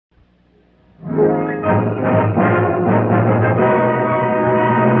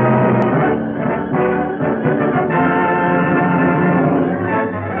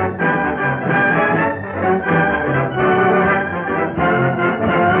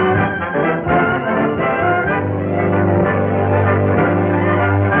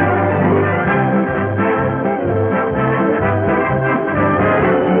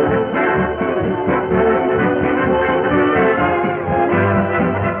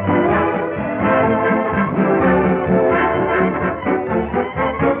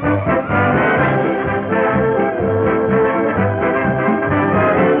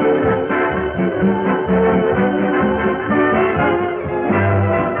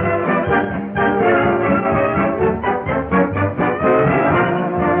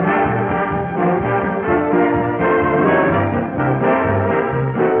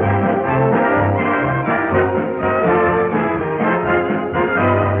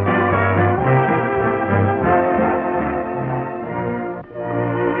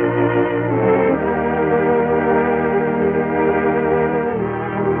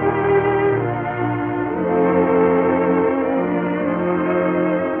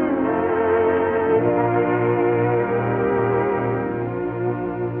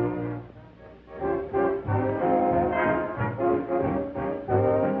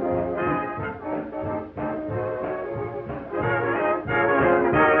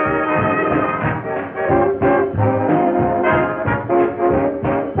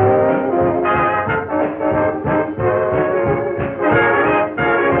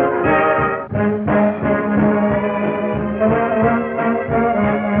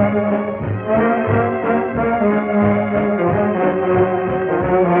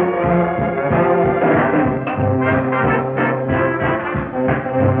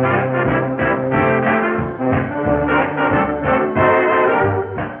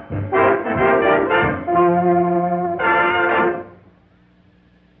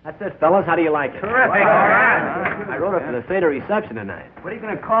Fellas, how do you like it? Terrific. All right. I wrote it for the theater reception tonight. What are you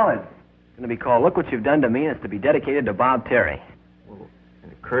going to call it? It's going to be called Look What You've Done to Me, and it's to be dedicated to Bob Terry. Well,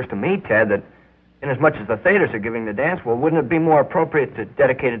 it occurs to me, Ted, that inasmuch as the theaters are giving the dance, well, wouldn't it be more appropriate to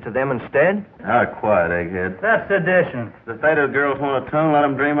dedicate it to them instead? Ah, quiet, egghead. That's sedition. The theater girls want a tune, let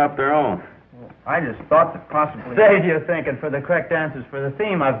them dream up their own. I just thought that possibly... Save your thinking. For the correct answers for the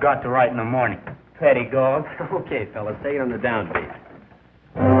theme, I've got to write in the morning. Petty dog. Okay, fellas, take it on the downbeat.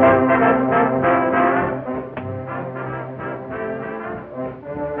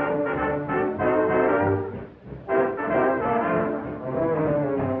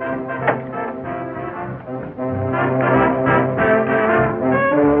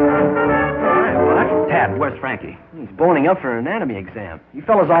 Where's Frankie? He's boning up for an anatomy exam. You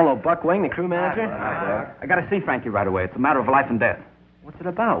fellas all know Buck Wing, the crew manager? I got to see Frankie right away. It's a matter of life and death. What's it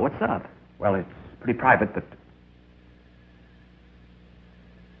about? What's up? Well, it's pretty private, but...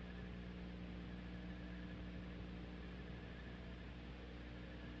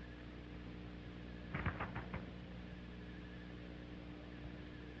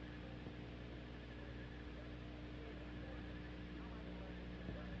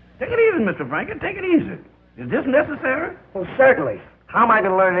 Take it easy, Mr. Frankie. Take it easy. Is this necessary? Well, certainly. How am I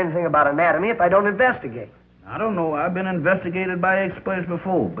going to learn anything about anatomy if I don't investigate? I don't know. I've been investigated by experts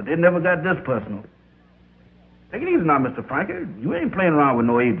before, but they never got this personal. Take it easy now, Mr. Frankie. You ain't playing around with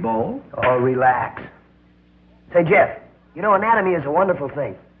no 8-ball. Oh, relax. Say, Jeff, you know, anatomy is a wonderful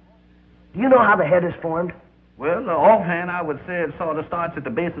thing. Do you know how the head is formed? Well, offhand, I would say it sort of starts at the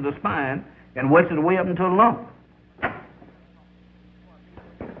base of the spine and works its way up until the lump.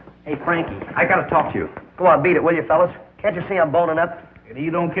 Hey, Frankie. I got to talk to you. Go on, beat it, will you, fellas? Can't you see I'm boning up? And he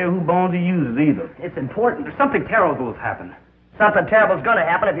don't care who bones he uses either. It's important. There's something terrible has happened. Something terrible's going to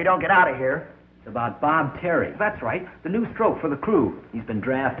happen if you don't get out of here. It's about Bob Terry. That's right. The new stroke for the crew. He's been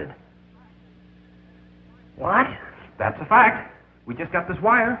drafted. What? That's a fact. We just got this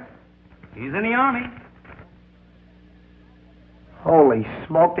wire. He's in the Army. Holy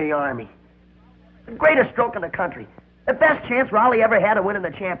smoke, the Army. The greatest stroke in the country. The best chance Rawley ever had of winning the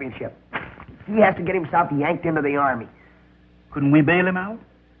championship. He has to get himself yanked into the Army. Couldn't we bail him out?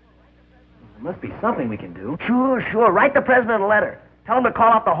 There must be something we can do. Sure. Write the president a letter. Tell him to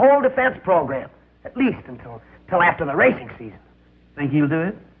call out the whole defense program. At least until after the racing season. Think he'll do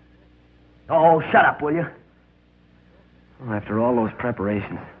it? Oh, shut up, will you? Well, after all those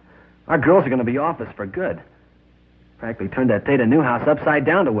preparations, our girls are going to be off us for good. Practically turned that Theta Newhouse upside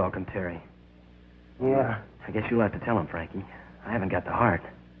down to welcome Terry. Yeah. I guess you'll have to tell him, Frankie. I haven't got the heart.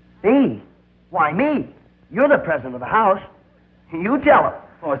 Me? Why, me? You're the president of the house. You tell him.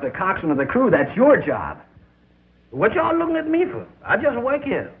 Oh, as the coxswain of the crew, that's your job. What y'all looking at me for? I just work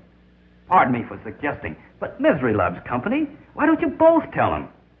here. Pardon me for suggesting, but Misery loves company. Why don't you both tell him?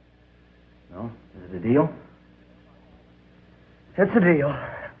 No? Is it a deal? It's a deal.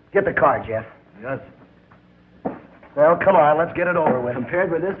 Get the car, Jeff. Yes. Well, come on, let's get it over with.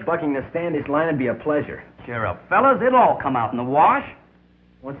 Compared with this, bucking the standish line would be a pleasure. Cheer up, fellas. It'll all come out in the wash.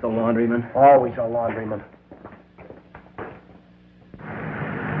 What's the laundryman? Always a laundryman.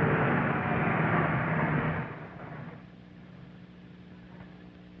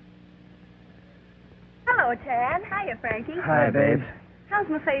 Hello, Tad. Hiya, Frankie. Hi, babes. How's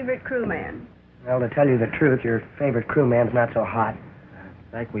my favorite crewman? Well, to tell you the truth, your favorite crewman's not so hot.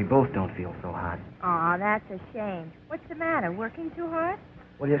 In fact, we both don't feel so hot. Aw, that's a shame. What's the matter? Working too hard?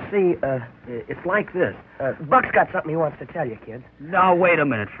 Well, you see, It's like this. Buck's got something he wants to tell you, kids. Now, wait a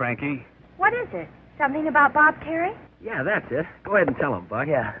minute, Frankie. What is it? Something about Bob Terry? Yeah, that's it. Go ahead and tell him, Buck.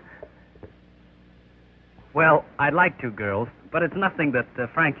 Yeah. Well, I'd like to, girls, but it's nothing that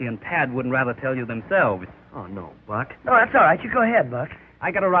Frankie and Tad wouldn't rather tell you themselves. Oh, no, Buck. No, that's all right. You go ahead, Buck.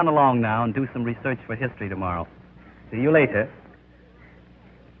 I gotta run along now and do some research for history tomorrow. See you later.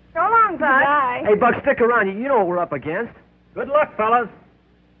 So long, Bud. Bye. Hey, Buck, stick around. You know what we're up against. Good luck, fellas.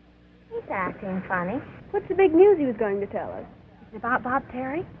 He's acting funny. What's the big news he was going to tell us? Is it about Bob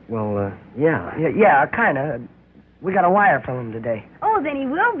Terry? Well, yeah. Yeah, kind of. We got a wire from him today. Oh, then he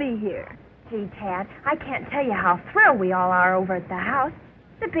will be here. Gee, Tad, I can't tell you how thrilled we all are over at the house.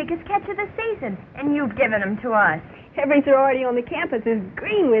 The biggest catch of the season, and you've given him to us. Every sorority on the campus is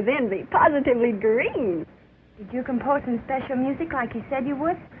green with envy, positively green. Did you compose some special music like you said you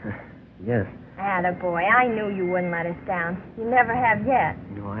would? Yes. Attaboy, I knew you wouldn't let us down. You never have yet.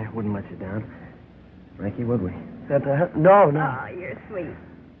 No, I wouldn't let you down. Frankie, would we? No. Oh, you're sweet.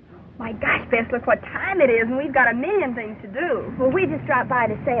 My gosh, Bess, look what time it is, and we've got a million things to do. Well, we just dropped by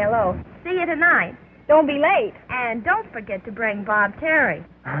to say hello. See you tonight. Don't be late. And don't forget to bring Bob Terry.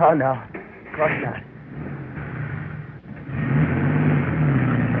 Oh, no. Of course not.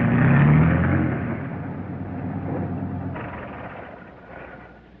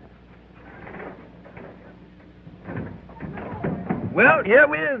 Well, here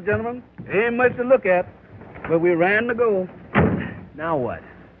we is, gentlemen. Ain't much to look at, but we ran to go. Now what?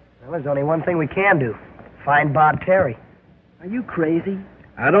 Well, there's only one thing we can do. Find Bob Terry. Are you crazy?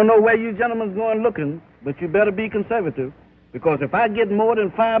 I don't know where you gentlemen's going looking, but you better be conservative. Because if I get more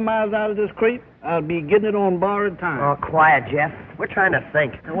than 5 miles out of this creek, I'll be getting it on borrowed time. Oh, quiet, Jeff. We're trying to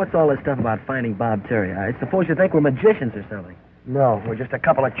think. Now, what's all this stuff about finding Bob Terry? I suppose you think we're magicians or something. No, we're just a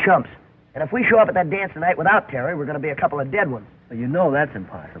couple of chumps. And if we show up at that dance tonight without Terry, we're going to be a couple of dead ones. Well, you know that's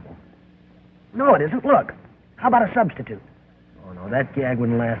impossible. No, it isn't. Look. How about a substitute? Oh, no, that gag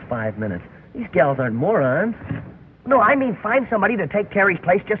wouldn't last 5 minutes. These gals aren't morons. No, I mean find somebody to take Terry's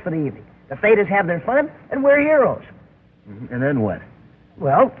place just for the evening. The Thetas have their fun, and we're heroes. Mm-hmm. And then what?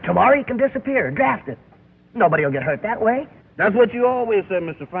 Well, tomorrow he can disappear, drafted. Nobody will get hurt that way. That's what you always say,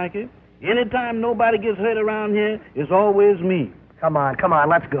 Mr. Frankie. Anytime nobody gets hurt around here, it's always me. Come on,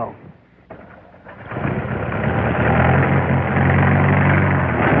 let's go.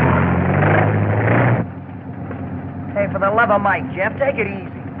 Hey, for the love of Mike, Jeff, take it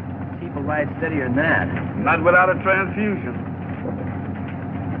easy. Keep a ride steadier than that. Not without a transfusion.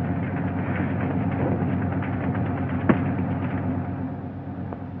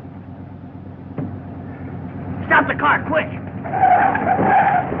 Stop the car, quick!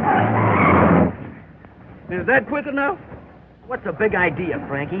 Is that quick enough? What's a big idea,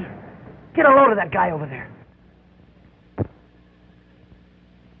 Frankie? Get a load of that guy over there.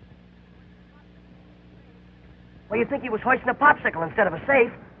 Well, you'd think he was hoisting a popsicle instead of a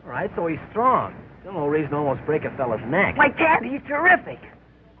safe. All right, so he's strong. Still no reason to almost break a fella's neck. Like Tad, he's terrific.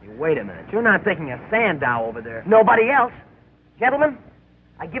 Hey, wait a minute. You're not thinking of Sandow over there. Nobody else. Gentlemen,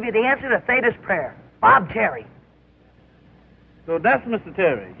 I give you the answer to Theta's prayer. Bob Terry. So that's Mr.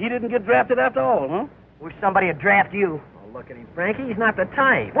 Terry. He didn't get drafted after all, huh? Wish somebody would draft you. Oh, look at him, Frankie. He's not the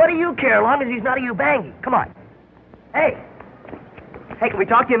type. What do you care, as long as he's not a you-bangy? Come on. Hey. Hey, can we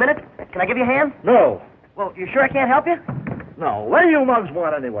talk to you a minute? Can I give you a hand? No. Well, you sure I can't help you? No. What do you mugs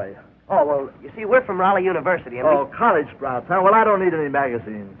want anyway? Oh, well, you see, we're from Rawley University, and Oh, college sprouts, huh? Well, I don't need any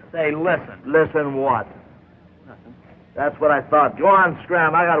magazines. Say, listen. Listen what? Nothing. That's what I thought. Go on,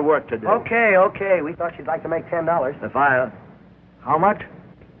 Scram. I got work to do. Okay. We thought you'd like to make $10. If I... how much?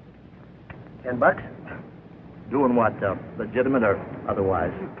 $10? Doing what? Legitimate or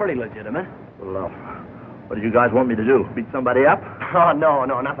otherwise? Pretty legitimate. Well, what do you guys want me to do? Beat somebody up? Oh, no,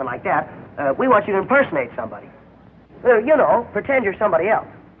 nothing like that. We want you to impersonate somebody. You know, pretend you're somebody else.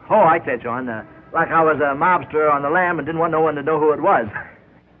 Oh, I catch on. Like I was a mobster on the lam and didn't want no one to know who it was.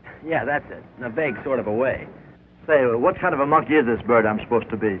 Yeah, that's it. In a vague sort of a way. Say, what kind of a monkey is this bird I'm supposed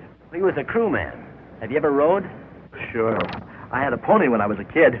to be? He was a crewman. Have you ever rowed? Sure. I had a pony when I was a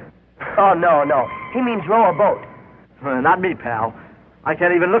kid. Oh, no. He means row a boat. Not me, pal. I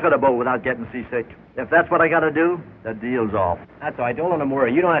can't even look at a boat without getting seasick. If that's what I gotta do, the deal's off. That's all right. Don't let him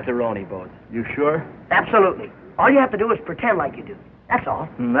worry. You don't have to row any boats. You sure? Absolutely. All you have to do is pretend like you do. That's all.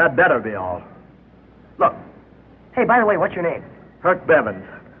 That better be all. Look. Hey, by the way, what's your name? Herc Bevins.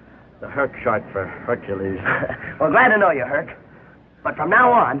 The Herc short for Hercules. Well, glad to know you, Herc. But from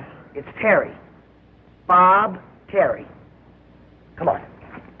now on, it's Terry. Bob Terry. Come on.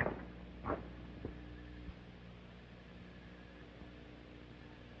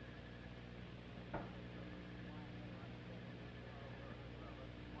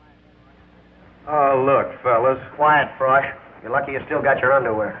 Oh, look, fellas. Quiet, Frosh. You're lucky you still got your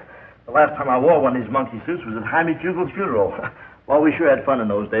underwear. The last time I wore one of these monkey suits was at Jaime Fugel's funeral. Well, we sure had fun in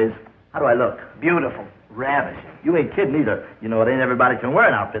those days. How do I look? Beautiful. Ravishing. You ain't kidding either. You know, it ain't everybody can wear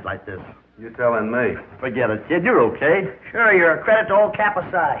an outfit like this. You telling me. Forget it, kid. You're okay. Sure, you're a credit to old Kappa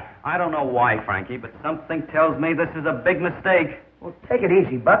Psi. I don't know why, Frankie, but something tells me this is a big mistake. Well, take it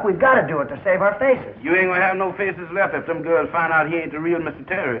easy, Buck. We've got to do it to save our faces. You ain't gonna have no faces left if them girls find out he ain't the real Mr.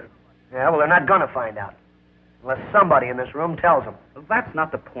 Terry. Yeah, well, they're not going to find out. Unless somebody in this room tells them. That's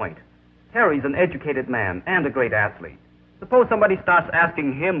not the point. Terry's an educated man and a great athlete. Suppose somebody starts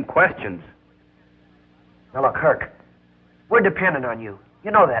asking him questions. Now, look, Herc, we're dependent on you.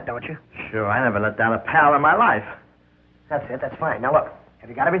 You know that, don't you? Sure, I never let down a pal in my life. That's it. That's fine. Now, look, have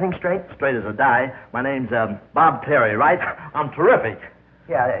you got everything straight? Straight as a die. My name's Bob Terry, right? I'm terrific.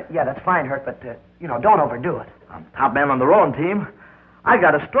 Yeah, that's fine, Herc, but, don't overdo it. I'm top man on the rowing team. I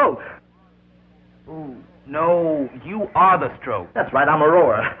got a stroke. Ooh, no, you are the stroke. That's right, I'm a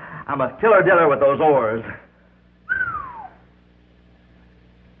rower. I'm a killer diller with those oars.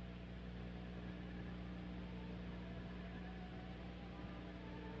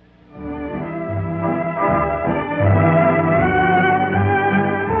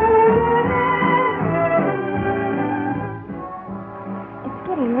 It's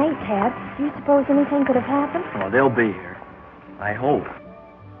getting late, Tad. Do you suppose anything could have happened? Oh, they'll be here. I hope.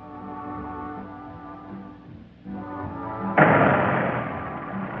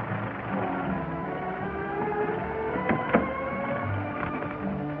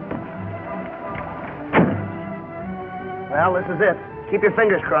 Well, this is it. Keep your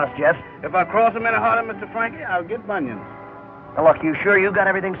fingers crossed, Jeff. If I cross him any harder, Mr. Frankie, I'll get bunions. Now, look, you sure you got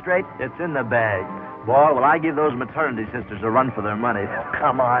everything straight? It's in the bag. Boy, will I give those maternity sisters a run for their money.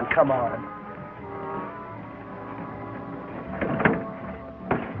 Come on.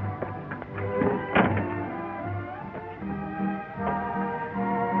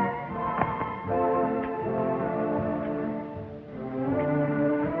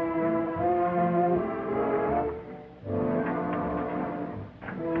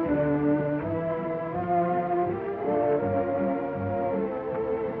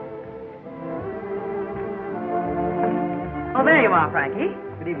 Oh, there you are, Frankie.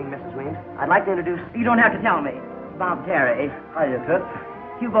 Good evening, Mrs. Weems. I'd like to introduce... You don't have to tell me. Bob Terry. Hiya, Toots.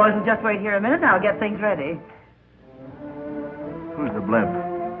 You boys will just wait here a minute and I'll get things ready. Who's the blimp?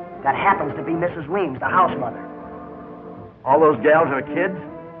 That happens to be Mrs. Weems, the house mother. All those gals are kids?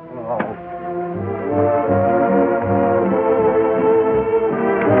 Oh.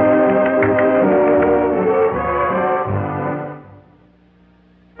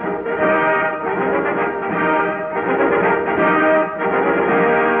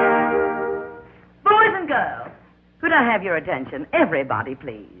 Could I have your attention? Everybody,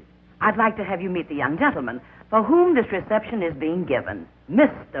 please. I'd like to have you meet the young gentleman for whom this reception is being given,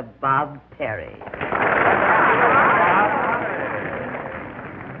 Mr. Bob Terry.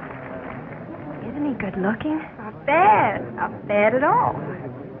 Isn't he good looking? Not bad. Not bad at all.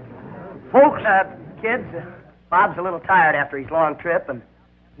 Folks, kids, Bob's a little tired after his long trip, and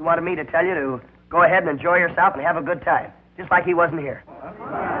he wanted me to tell you to go ahead and enjoy yourself and have a good time, just like he wasn't here.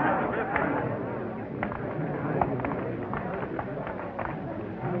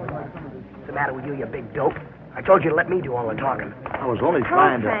 What's the matter with you, you big dope? I told you to let me do all the talking. I was only Hello,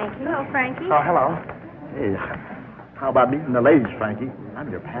 trying to... Frankie. Hello, Frankie. Oh, hello. Hey, how about meeting the ladies, Frankie?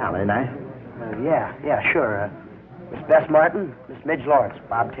 I'm your pal, ain't I? Yeah, sure. Miss Bess Martin, Miss Midge Lawrence,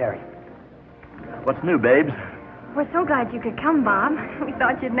 Bob Terry. What's new, babes? We're so glad you could come, Bob. We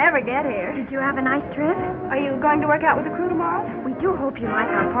thought you'd never get here. Did you have a nice trip? Are you going to work out with the crew tomorrow? We do hope you like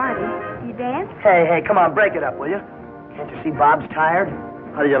our party. You dance? Hey, come on, break it up, will you? Can't you see Bob's tired?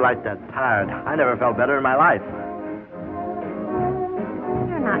 How do you like that? Tired. I never felt better in my life.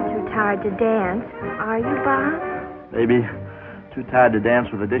 You're not too tired to dance, are you, Bob? Maybe too tired to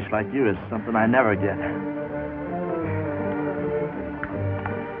dance with a dish like you is something I never get.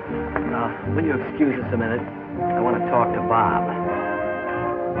 Will you excuse us a minute? I want to talk to Bob.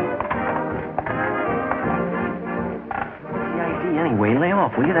 What's the idea anyway? Lay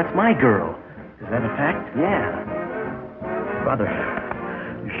off, will you? That's my girl. Is that a fact? Yeah. Brother,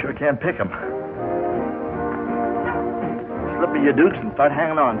 you sure can't pick 'em. Slip of your dukes and start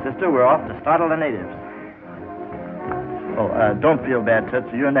hanging on, sister. We're off to startle the natives. Oh, don't feel bad,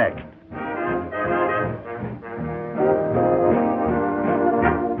 Toots. You're next.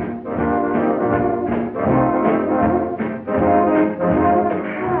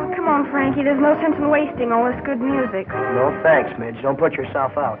 Frankie, there's no sense in wasting all this good music. No thanks, Midge. Don't put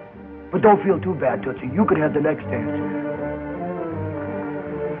yourself out. But don't feel too bad, Tootsie. You could have the next dance.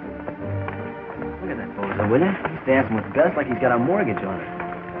 Look at that bozo, will you? He's dancing with Gus like he's got a mortgage on it.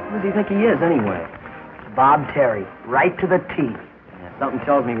 Who does he think he is, anyway? Bob Terry. Right to the T. Yeah, something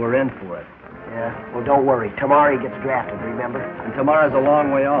tells me we're in for it. Yeah? Well, don't worry. Tomorrow he gets drafted, remember? And tomorrow's a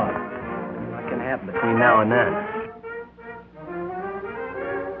long way off. What can happen between now and then?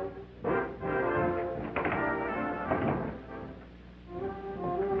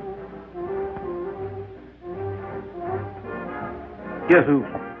 Guess who?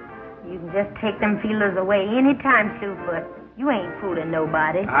 You can just take them feelers away anytime, Slewfoot. You ain't fooling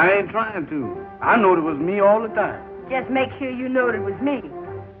nobody. I ain't trying to. I knowed it was me all the time. Just make sure you know it was me.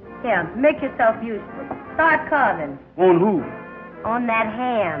 Here, make yourself useful. Start carving. On who? On that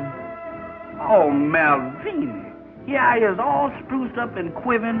ham. Oh, Malvina. Here I is all spruced up and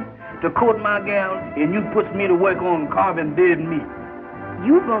quivering to court my gal, and you puts me to work on carving dead meat.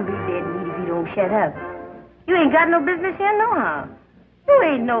 You gonna be dead meat if you don't shut up. You ain't got no business here nohow. You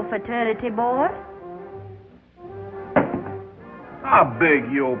ain't no fraternity boy. I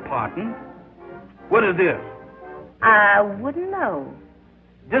beg your pardon. What is this? I wouldn't know.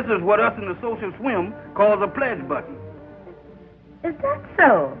 This is what us in the social swim calls a pledge button. Is that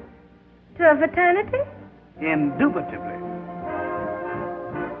so? To a fraternity? Indubitably.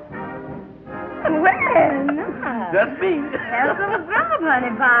 Well, That's me. have some grub,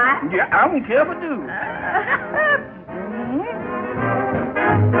 honey pie. Yeah, I don't care if I do.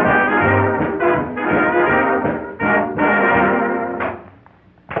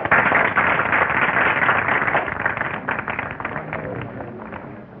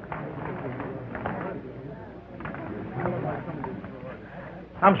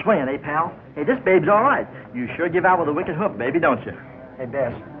 I'm swinging, eh, pal? Hey, this babe's all right. You sure give out with a wicked hook, baby, don't you? Hey,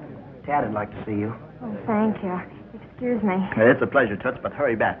 Bess. Tad would like to see you. Oh, thank you. Excuse me. Hey, it's a pleasure, Toots, but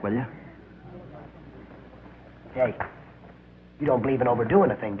hurry back, will you? Hey, you don't believe in overdoing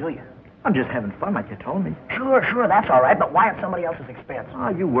a thing, do you? I'm just having fun, like you told me. Sure, that's all right, but why at somebody else's expense? Oh,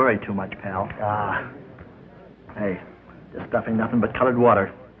 you worry too much, pal. Ah. Hey, this stuff ain't nothing but colored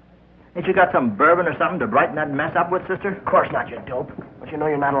water. Ain't you got some bourbon or something to brighten that mess up with, sister? Of course not, you dope. Don't you know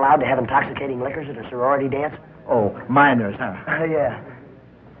you're not allowed to have intoxicating liquors at a sorority dance? Oh, minors, huh? Yeah.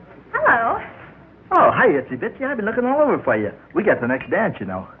 Hello. Oh, hi, Itsy Bitsy. I've been looking all over for you. We got the next dance, you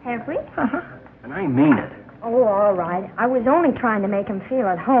know. Have we? Uh-huh. And I mean it. Oh, all right. I was only trying to make him feel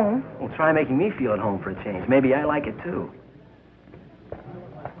at home. Well, try making me feel at home for a change. Maybe I like it, too.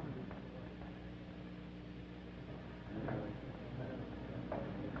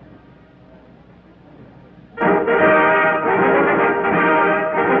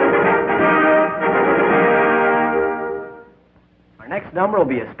 Our next number will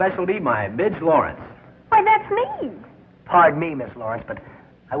be a specialty by Midge Lawrence. Why, that's me. Pardon me, Miss Lawrence, but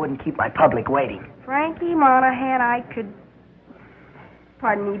I wouldn't keep my public waiting. Frankie Monahan, I could...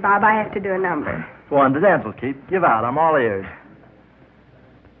 Pardon me, Bob, I have to do a number. Go on, the dance will keep. Give out. I'm all ears.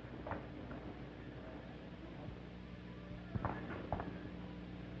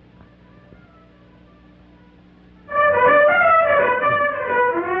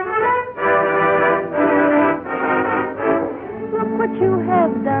 Look what you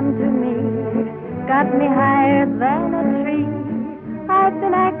have done to me. Got me higher than a tree. I've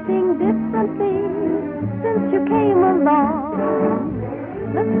been acting differently since you came along.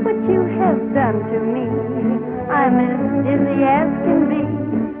 Look what you have done to me. I'm as dizzy as can be.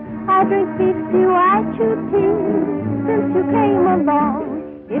 I drink beef stew, I chew tea since you came along.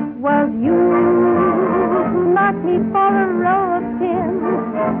 It was you who knocked me for a row of pins,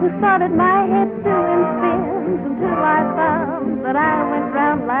 who started my head doing spins until I found that I went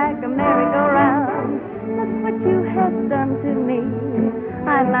round like a merry-go-round. Look what you have done to me.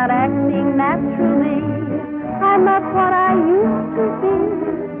 I'm not acting naturally. I'm not what I used to be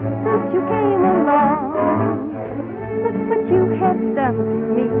since you came along. Look what you have done to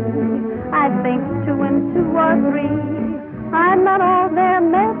me. I think 2 and 2 are 3. I'm not all there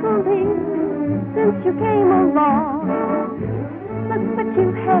mentally since you came along. Look what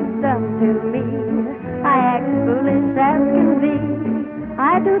you have done to me. I act foolish as can be.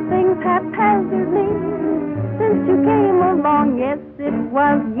 I do things haphazardly. Since you came along, yes, it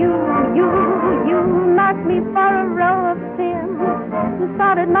was you knocked me for a row of pins and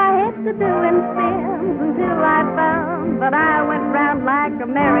started my head to doing sins until I found that I went round like a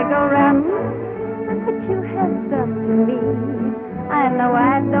merry-go-round. Look what you have done to me. I know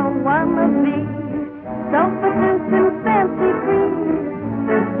I don't want to be self-producing fancy-free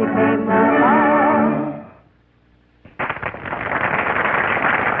since you came along.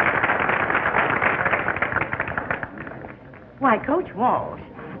 Why, Coach Walsh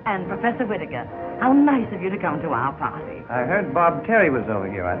and Professor Whittaker, how nice of you to come to our party. I heard Bob Terry was over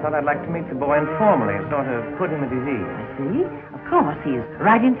here. I thought I'd like to meet the boy informally and sort of put him at his ease. I see. Of course, he's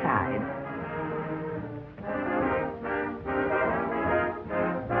right inside.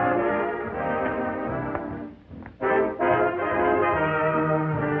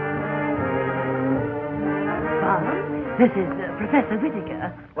 Bob, this is Professor Whittaker.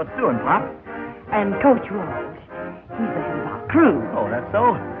 What's doing, Pop? And Coach Walsh. He's the head of our crew. Oh, that's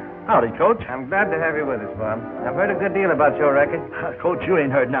so? Howdy, Coach. I'm glad to have you with us, Bob. I've heard a good deal about your record. Coach, you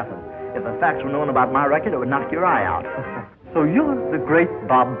ain't heard nothing. If the facts were known about my record, it would knock your eye out. So you're the great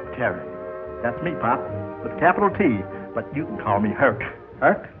Bob Terry. That's me, Pop, with capital T, but you can call me Herc.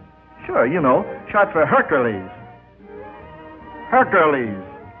 Herc? Sure, you know, short for Hercules. Hercules.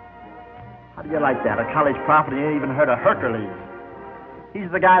 How do you like that? A college prophet, you ain't even heard of Hercules.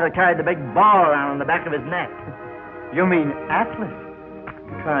 He's the guy that carried the big ball around on the back of his neck. You mean Atlas?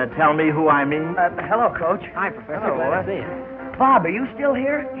 You trying to tell me who I mean? Hello, Coach. Hi, Professor. Hello, Glad to see you. Bob, are you still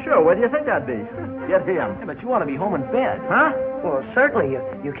here? Sure, where do you think I'd be? Get him. Yeah, but you want to be home in bed. Huh? Well, certainly.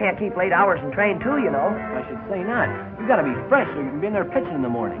 You can't keep late hours in train, too, you know. I should say not. You got to be fresh so you can be in there pitching in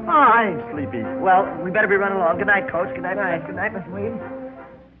the morning. Oh, I ain't sleepy. Well, we better be running along. Good night, Coach. Good night, Good night, Miss Weed.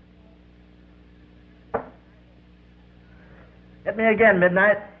 Hit me again,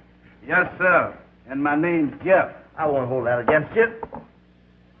 Midnight. Yes, sir. And my name's Jeff. I won't hold that against you.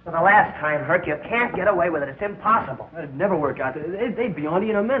 For the last time, Herc, you can't get away with it. It's impossible. It'd never work out. They'd be on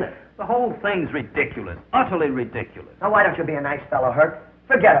you in a minute. The whole thing's ridiculous. Utterly ridiculous. Now, why don't you be a nice fellow, Herc?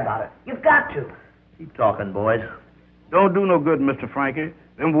 Forget about it. You've got to. Keep talking, boys. Don't do no good, Mr. Frankie.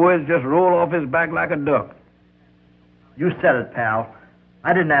 Them words just roll off his back like a duck. You said it, pal.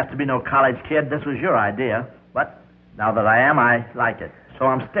 I didn't ask to be no college kid. This was your idea. But now that I am, I like it. So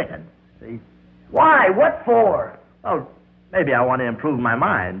I'm sticking. See? Why? What for? Oh, maybe I want to improve my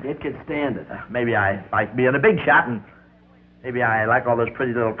mind. It could stand it. Maybe I like being a big shot, and maybe I like all those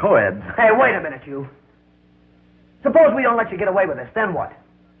pretty little co-eds. Hey, wait a minute, you. Suppose we don't let you get away with this, then what?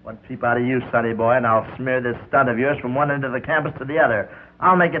 One peep out of you, sonny boy, and I'll smear this stunt of yours from one end of the campus to the other.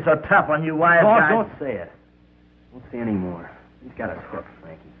 I'll make it so tough on you wise guys. Don't say it. Don't say any more. He's got us hooked,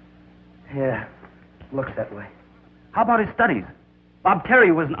 Frankie. Yeah, looks that way. How about his studies? Bob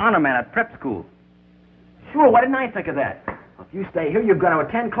Terry was an honor man at prep school. Sure, why didn't I think of that? If you stay here, you've got to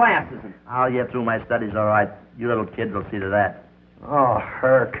attend classes. I'll get through my studies all right. You little kids will see to that. Oh,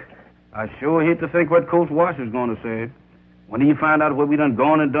 Herc. I sure hate to think what Coach Wash is going to say when he find out what we done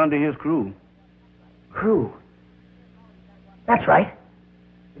gone and done to his crew. Crew? That's right.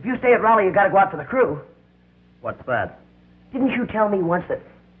 If you stay at Rawley, you got to go out for the crew. What's that? Didn't you tell me once that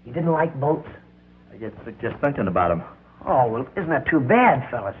you didn't like boats? I get sick just thinking about them. Oh, well, isn't that too bad,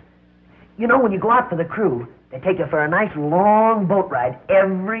 fellas? You know, when you go out for the crew, they take you for a nice long boat ride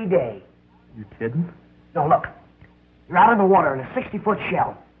every day. You kidding? No, look. You're out in the water in a 60-foot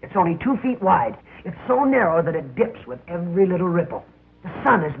shell. It's only 2 feet wide. It's so narrow that it dips with every little ripple. The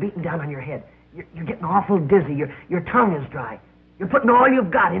sun is beating down on your head. You're getting awful dizzy. Your tongue is dry. You're putting all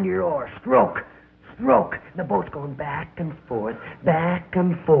you've got into your oar. Stroke. Stroke. And the boat's going back and forth, back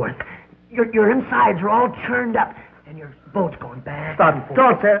and forth. Your insides are all churned up, and your boat's going back and forth.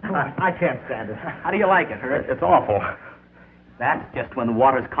 Don't say it. I can't stand it. How do you like it, Herc? It's awful. That's just when the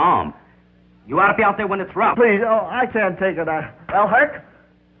water's calm. You ought to be out there when it's rough. Please, I can't take it. Well, Herc,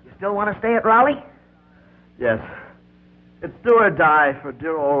 you still want to stay at Rawley? Yes. It's do or die for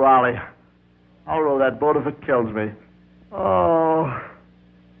dear old Rawley. I'll row that boat if it kills me. Oh.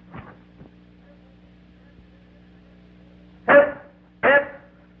 Hip, hip,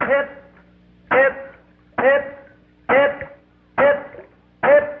 hip, hip, hip, hip, hip,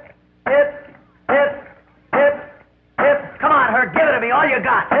 hip, hip, hip, hip, hip. Come on, Herc, give it to me, all you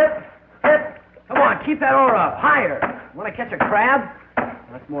got. Hip, hip. Come on, keep that oar up. Higher. Want to catch a crab?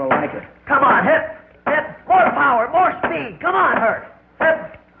 That's more like it. Come on, hip, hip. More power, more speed. Come on, Herc.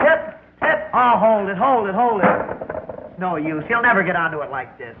 Hip, hip, hip. Oh, hold it, hold it, hold it. no use. He'll never get onto it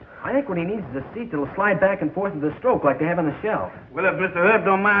like this. I think what he needs is a seat that'll slide back and forth with the stroke like they have on the shelf. Well, if Mr. Herb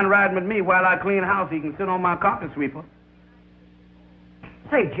don't mind riding with me while I clean house, he can sit on my carpet sweeper.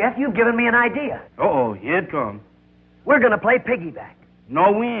 Say, Jeff, you've given me an idea. Uh-oh, here it comes. We're going to play piggyback.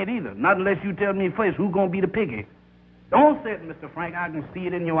 No, we ain't either. Not unless you tell me first who's going to be the piggy. Don't say it, Mr. Frank. I can see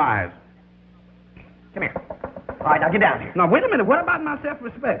it in your eyes. Come here. All right, now get down here. Now, wait a minute. What about my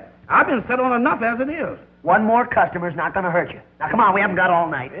self-respect? I've been set on enough as it is. One more customer's not going to hurt you. Now, come on, we haven't got all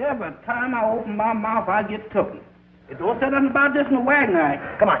night. Every time I open my mouth, I get tooken. It don't say nothing about this in the wagon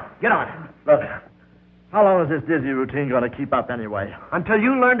act. Come on, get on. Look, how long is this dizzy routine going to keep up anyway? Until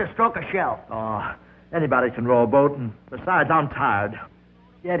you learn to stroke a shell. Oh, anybody can row a boat, and besides, I'm tired.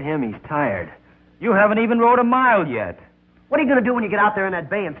 Get him, he's tired. You haven't even rode a mile yet. What are you going to do when you get out there in that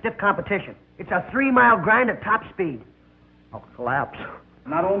bay in stiff competition? It's a 3-mile grind at top speed. I'll collapse.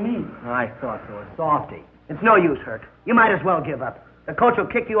 Not on me. I thought so. A softy. It's no use, Herc. You might as well give up. The coach will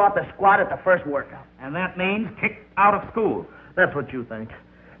kick you off the squad at the first workout. And that means kicked out of school. That's what you think.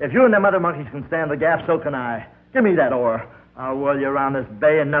 If you and them other monkeys can stand the gaff, so can I. Give me that oar. I'll whirl you around this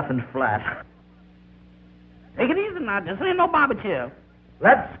bay and nothing flat. Take it easy now. This ain't no barber chair.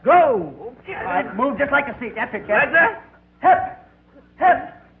 Let's go. All right, move just like a seat. That's it, Jeff. Right there? Hip,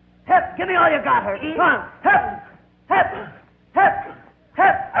 hip, hip. Give me all you got, Herc. Come on. Hip, hip, hip,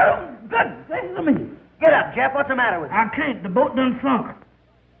 hip. Oh, good. Listen to me. Get up, Jeff. What's the matter with you? I can't. The boat done sunk.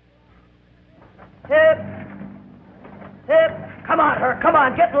 Hip, hip. Come on, Herc. Come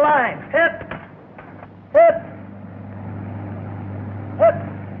on. Get in line. Hip, hip, hip.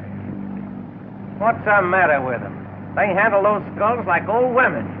 What's the matter with them? They handle those skulls like old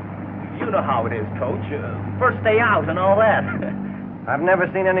women. You know how it is, Coach. First day out and all that. I've never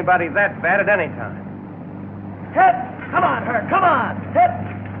seen anybody that bad at any time. Hip. Come on, Herc. Come on. Hip,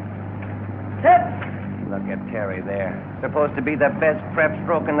 hip. Look at Terry there. Supposed to be the best prep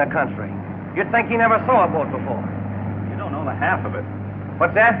stroke in the country. You'd think he never saw a boat before. You don't know the half of it.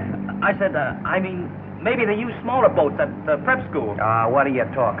 What's that? I said, maybe they use smaller boats at the prep school. What are you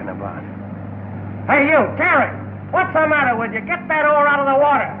talking about? Hey, you, Terry! What's the matter with you? Get that oar out of the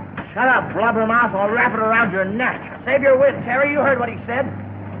water! Shut up, blubbermouth. I'll wrap it around your neck. Save your wit, Terry. You heard what he said.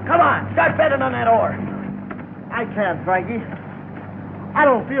 Come on. Start bending on that oar. I can't, Frankie. I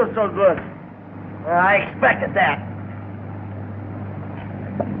don't feel so good. I expected that.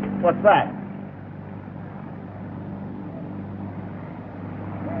 What's that?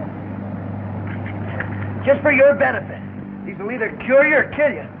 Just for your benefit. These will either cure you or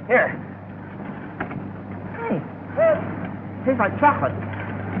kill you. Here. Tastes like chocolate.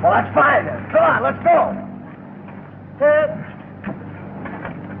 Well, that's fine then. Come on, let's go. Hit.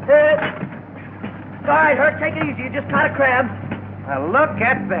 Hit. All right, Herc, take it easy. You just caught a crab. Now, look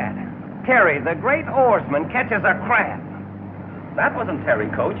at that. Terry, the great oarsman, catches a crab. That wasn't Terry,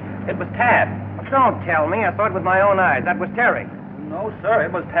 Coach. It was Tad. Don't tell me. I saw it with my own eyes. That was Terry. No, sir.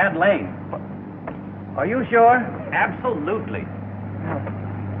 It was Tad Lane. Are you sure? Absolutely.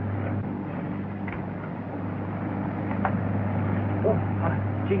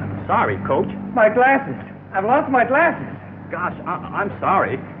 Gee, I'm sorry, Coach. My glasses. I've lost my glasses. Gosh, I'm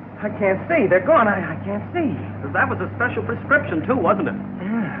sorry. I can't see. They're gone. I can't see. That was a special prescription, too, wasn't it?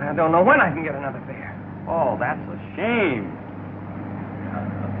 I don't know when I can get another pair. Oh, that's a shame.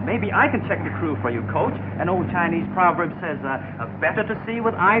 Maybe I can check the crew for you, Coach. An old Chinese proverb says, better to see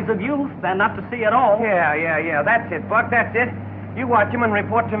with eyes of youth than not to see at all. Yeah. That's it, Buck. That's it. You watch him and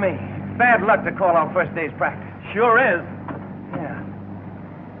report to me. Bad luck to call off first day's practice. Sure is. Yeah.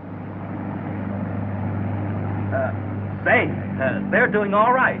 They're doing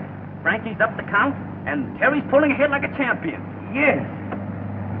all right. Frankie's up the count, and Terry's pulling ahead like a champion. Yes.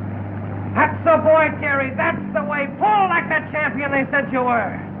 That's the boy, Terry. That's the way. Pull like that champion they said you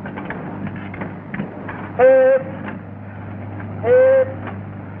were. Hip. Hip.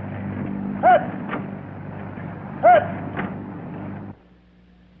 Hip. Hip.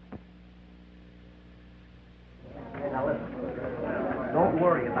 Now listen. Don't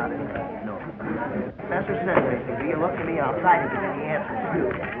worry about anything. No. Professor says anything. Do you look to me? I'll try to give you the answers, too.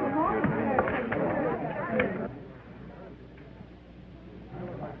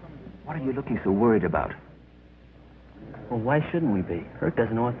 What are you looking so worried about? Well, why shouldn't we be? Herc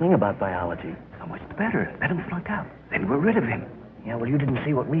doesn't know a thing about biology. So much the better. Let him flunk out. Then we're rid of him. Yeah, well, you didn't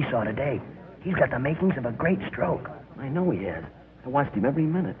see what we saw today. He's got the makings of a great stroke. I know he has. I watched him every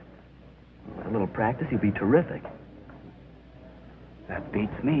minute. With a little practice, he'd be terrific. That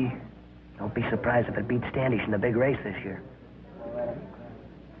beats me. Don't be surprised if it beats Standish in the big race this year.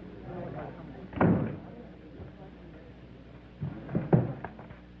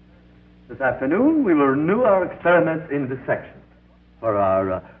 This This afternoon, we will renew our experiments in dissection. For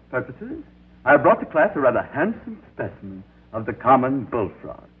our purposes, I have brought to class a rather handsome specimen of the common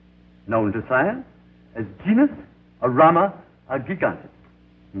bullfrog, known to science as genus Rama gigantes.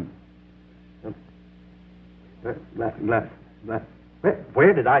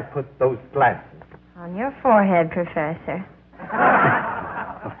 Where did I put those glasses? On your forehead, Professor.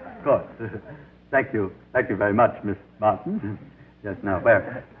 Of course. Thank you very much, Miss Martin. Yes, now,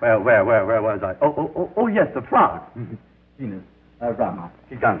 where was I? Oh, yes, the frog. Genus Rama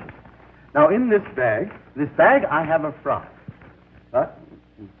gigantes. Now, in this bag, I have a frog. But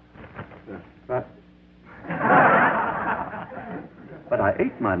I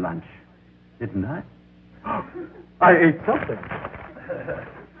ate my lunch, didn't I? I ate something.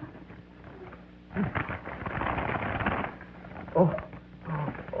 Oh,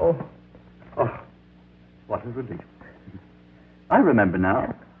 what a relief. I remember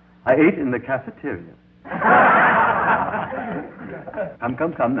now. I ate in the cafeteria.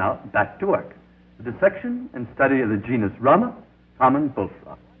 Come now, back to work. The dissection and study of the genus Rama, common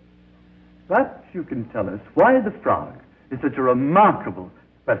bullfrog. Perhaps you can tell us why the frog is such a remarkable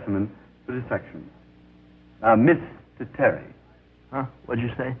specimen for dissection. Now, Mr. Terry. Huh? What'd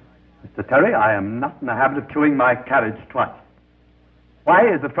you say? Mr. Terry, I am not in the habit of chewing my cabbage twice. Why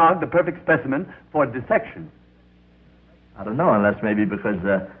is the frog the perfect specimen for dissection? I don't know, unless maybe because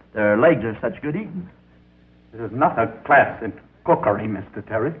their legs are such good eating. This is not a class in cookery, Mr.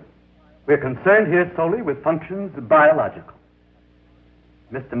 Terry. We're concerned here solely with functions biological.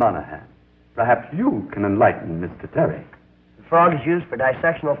 Mr. Monahan, perhaps you can enlighten Mr. Terry. The frog is used for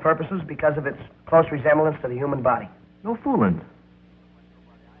dissectional purposes because of its close resemblance to the human body. No fooling.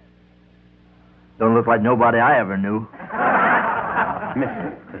 Don't look like nobody I ever knew.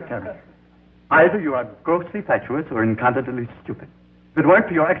 Mr. Terry, either you are grossly fatuous or incontinently stupid. If it weren't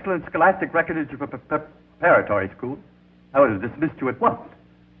for your excellent scholastic record at your preparatory school, I would have dismissed you at once.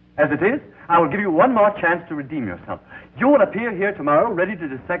 As it is, I will give you one more chance to redeem yourself. You will appear here tomorrow ready to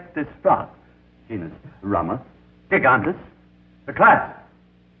dissect this frog. Genus Rama gigantes. The class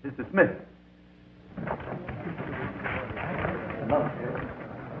is dismissed.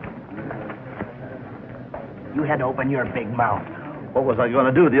 You had to open your big mouth. What was I going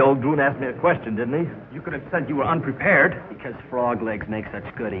to do? The old goon asked me a question, didn't he? You could have said you were unprepared. Because frog legs make such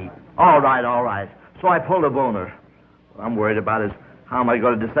good eat. All right. So I pulled a boner. What I'm worried about is how am I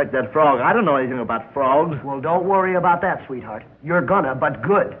going to dissect that frog? I don't know anything about frogs. Well, don't worry about that, sweetheart. You're gonna, but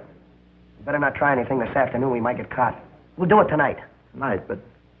good. You better not try anything this afternoon. We might get caught. We'll do it tonight. Tonight,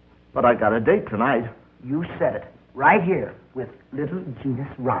 but I got a date tonight. You said it. Right here with little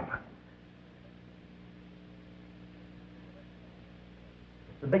genus Rama.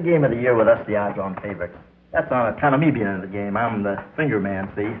 The big game of the year with us, the odds-on favorites. That's on account of me being in the game. I'm the finger man,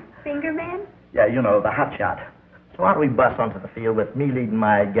 see? Finger man? Yeah, you know, the hot shot. So why don't we bust onto the field with me leading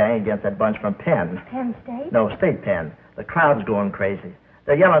my gang against that bunch from Penn? Penn State? No, State Penn. The crowd's going crazy.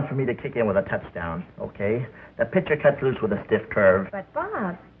 They're yelling for me to kick in with a touchdown, okay? The pitcher cuts loose with a stiff curve. But,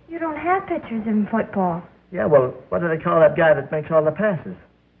 Bob, you don't have pitchers in football. Yeah, well, what do they call that guy that makes all the passes?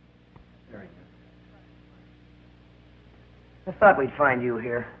 I thought we'd find you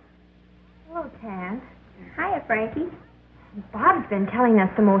here. Hello, Tad. Hiya, Frankie. Bob's been telling us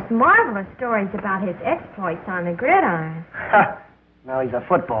the most marvelous stories about his exploits on the gridiron. Now he's a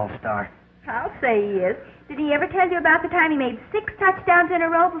football star. I'll say he is. Did he ever tell you about the time he made 6 touchdowns in a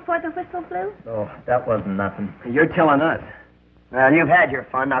row before the whistle blew? Oh, that wasn't nothing. You're telling us. Well, you've had your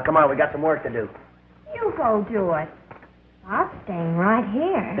fun. Now, come on, we got some work to do. You go do it. Bob's staying right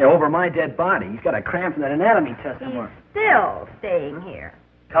here. Hey, over my dead body. He's got a cramp from that anatomy test He's tomorrow. still staying here.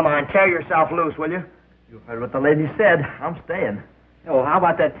 Come on, tear yourself loose, will you? You heard what the lady said. I'm staying. Hey, well, how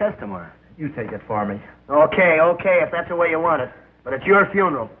about that test tomorrow? You take it for me. Okay, if that's the way you want it. But it's your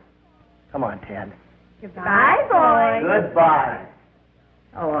funeral. Come on, Ted. Goodbye, boy. Goodbye.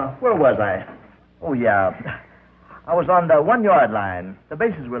 Oh, where was I? Oh, yeah. I was on the 1-yard line. The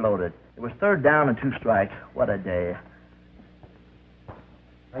bases were loaded. It was 3rd down and 2 strikes. What a day.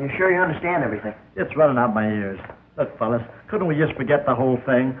 Are you sure you understand everything? It's running out my ears. Look, fellas, couldn't we just forget the whole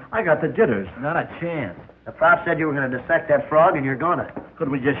thing? I got the jitters. Not a chance. The prop said you were going to dissect that frog, and you're gonna.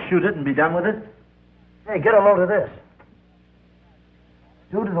 Couldn't we just shoot it and be done with it? Hey, get a load of this.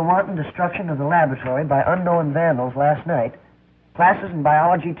 Due to the wanton destruction of the laboratory by unknown vandals last night, classes in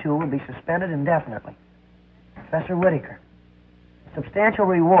Biology 2 will be suspended indefinitely. Professor Whitaker. A substantial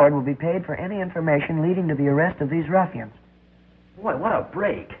reward will be paid for any information leading to the arrest of these ruffians. Boy, what a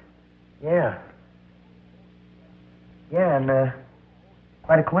break. Yeah. Yeah, and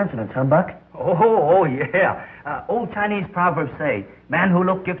quite a coincidence, huh, Buck? Oh, yeah. Old Chinese proverbs say, man who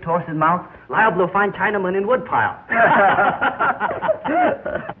look gift horse his mouth, liable to find Chinaman in woodpile.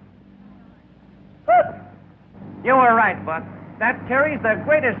 You were right, Buck. That Terry's the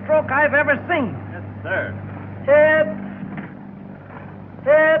greatest stroke I've ever seen. Yes, sir. Hip!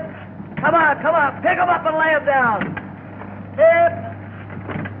 Hip! Come on. Pick him up and lay him down. Hip!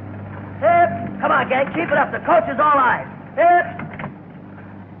 Hip! Come on, gang. Keep it up. The coach is all eyes. Hip!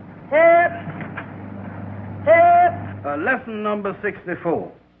 Hip! Hip! Lesson number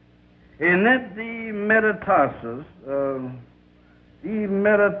 64. In it, the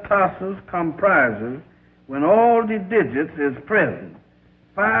metatarsus comprises, when all the digits is present,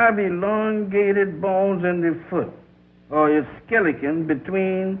 5 elongated bones in the foot, or its skeleton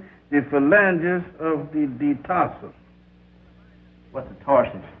between the phalanges of the tarsus. What's a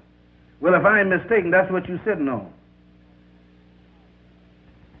tarsus? Well, if I ain't mistaken, that's what you're sitting on.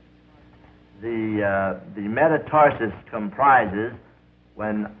 The metatarsus comprises,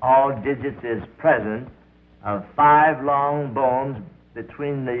 when all digits is present, of 5 long bones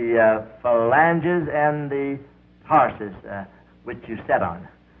between the phalanges and the tarsus, which you sat on.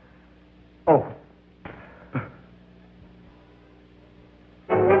 Oh.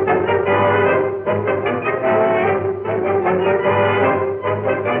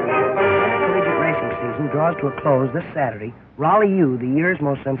 Collegiate racing season draws to a close this Saturday. Rawley U, the year's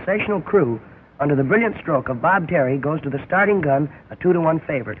most sensational crew, under the brilliant stroke of Bob Terry, goes to the starting gun, a 2-1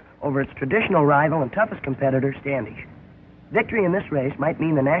 favorite, over its traditional rival and toughest competitor, Standish. Victory in this race might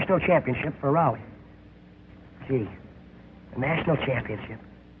mean the national championship for Rawley. Gee, the national championship.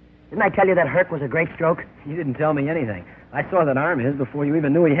 Didn't I tell you that Herc was a great stroke? You didn't tell me anything. I saw that arm of his before you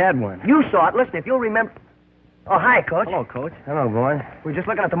even knew he had one. You saw it. Listen, if you'll remember... Oh, hi, Coach. Hello, Coach. Hello, boy. We're just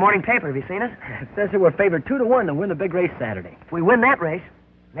looking at the morning paper. Have you seen it? It says that we're favored 2-1 to win the big race Saturday. If we win that race,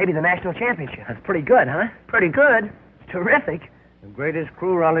 maybe the national championship. That's pretty good, huh? Pretty good. It's terrific. The greatest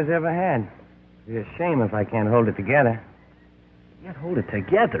crew Raleigh's ever had. It'd be a shame if I can't hold it together. You can't hold it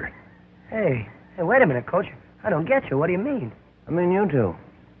together. Hey, wait a minute, Coach. I don't get you. What do you mean? I mean you two.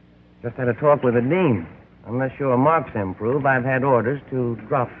 Just had a talk with the dean. Unless your marks improve, I've had orders to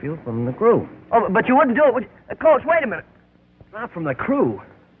drop you from the crew. Oh, but you wouldn't do it, would you? Coach, wait a minute. Not from the crew.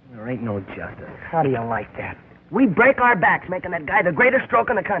 There ain't no justice. How do you like that? We break our backs making that guy the greatest stroke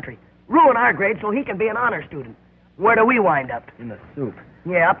in the country. Ruin our grade so he can be an honor student. Where do we wind up? In the soup.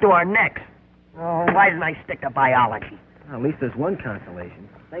 Yeah, up to our necks. Oh, why didn't I stick to biology? Well, at least there's one consolation.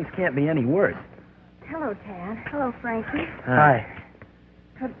 Things can't be any worse. Hello, Tad. Hello, Frankie. Hi.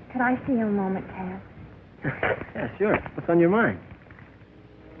 Could I see you a moment, Tad? Yeah, sure. What's on your mind?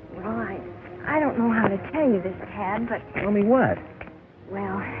 Well, I don't know how to tell you this, Tad, but... Tell me what?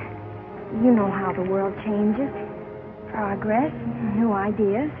 Well, you know how the world changes. Progress, new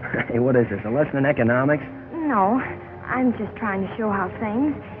ideas. Hey, what is this, a lesson in economics? No, I'm just trying to show how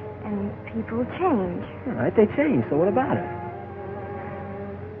things and people change. All right, they change, so what about it?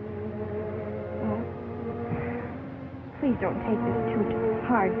 Well, please don't take this too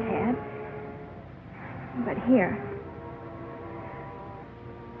hard, Tad. But here.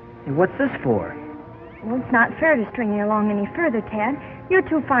 Hey, what's this for? Well, it's not fair to string you along any further, Tad. You're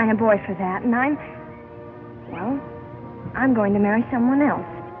too fine a boy for that, and I'm going to marry someone else.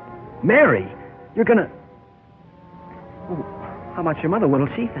 Mary? You're gonna... Oh, how about your mother? What'll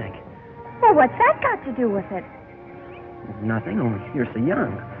she think? Well, what's that got to do with it? Nothing, only you're so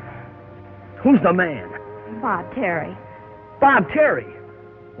young. Who's the man? Bob Terry. Bob Terry?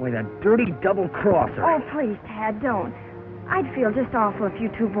 Boy, that dirty double-crosser. Oh, please, Tad, don't. I'd feel just awful if you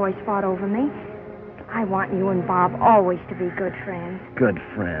two boys fought over me. I want you and Bob always to be good friends. Good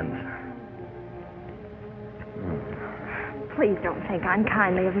friends. Please don't think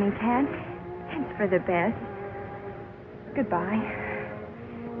unkindly of me, Tad. It's for the best. Goodbye.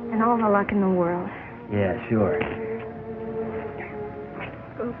 And all the luck in the world. Yeah, sure.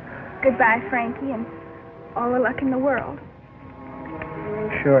 Goodbye, Frankie, and all the luck in the world.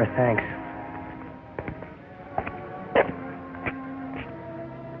 Sure, thanks.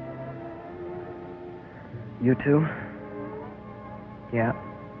 You too? Yeah,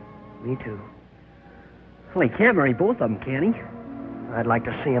 me too. Well, he can't marry both of them, can he? I'd like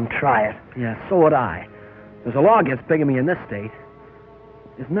to see him try it. Yeah, so would I. There's a law against bigamy in this state.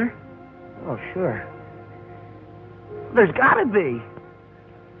 Isn't there? Oh, sure. There's got to be.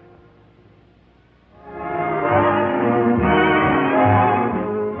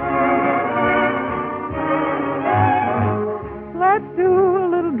 Let's do a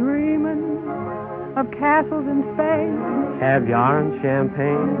little dreaming of castles in Spain, Caviar and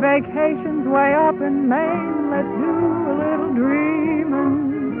champagne. vacations way up in Maine. Let's do a little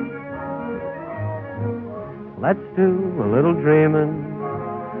dreaming. Let's do a little dreaming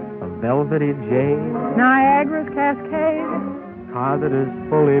of velvety jade, Niagara's cascade, car that is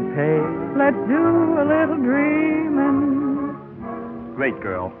fully paid. let's do a little dreaming. Great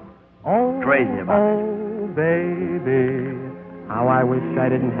girl. Oh, Crazy about it. oh, baby, how I wish I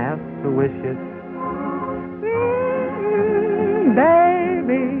didn't have to wish it.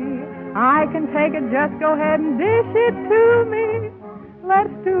 Baby, I can take it, just go ahead and dish it to me.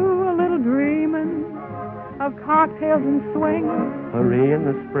 Let's do a little dreaming of cocktails and swing, Hurry in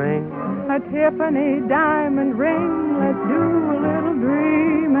the spring. a Tiffany diamond ring. Let's do a little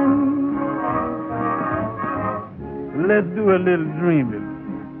dreaming. Let's do a little dreaming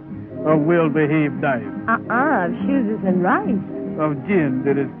of well-behaved diet, Of shoes and rice. of gin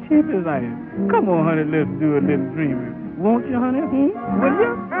that is cheap as ice. Come on, honey, let's do a little dreaming. Won't you, honey? Will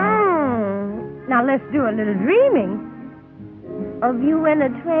you? Now let's do a little dreaming of you in a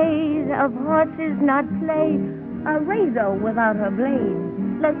trays of horses not played, a razor without her blade.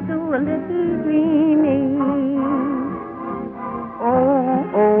 Let's do a little dreaming. Oh,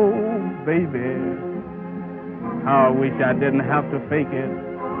 oh, baby, how I wish I didn't have to fake it.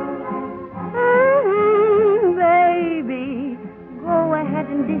 Baby, go ahead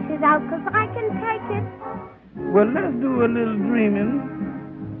and dish it out, 'cause I can take it. Well, let's do a little dreaming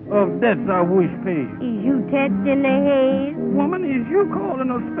of debts I wish paid. Is you testing the haze? Woman, is you calling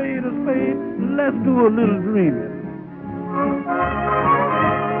a spade a spade? Let's do a little dreaming.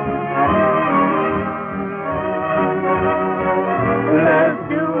 Let's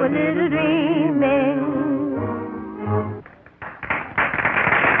do a little dreaming.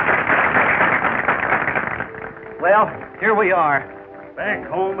 Well, here we are. Back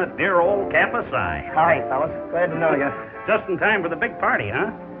home at dear old Kappa Psi. Hi, fellas. Glad to know you. Just in time for the big party,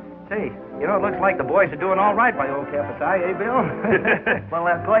 huh? Say, you know, it looks like the boys are doing all right by old Kappa Psi, eh, Bill? Well,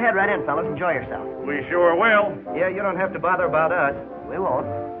 go ahead right in, fellas. Enjoy yourself. We sure will. Yeah, you don't have to bother about us. We won't.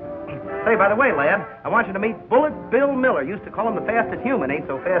 Say, by the way, lad, I want you to meet Bullet Bill Miller. Used to call him the fastest human. Ain't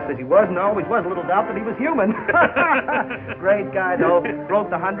so fast as he was, and always was a little doubt that he was human. Great guy, though.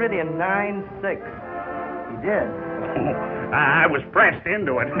 Broke the 100 in 9.6. He did. I was pressed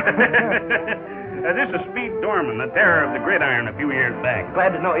into it. This is Speed Dorman, the terror of the gridiron a few years back. Glad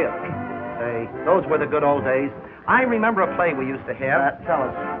to know you. Say, those were the good old days. I remember a play we used to have.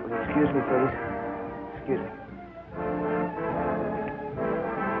 Fellas, will you excuse me, please? Excuse me.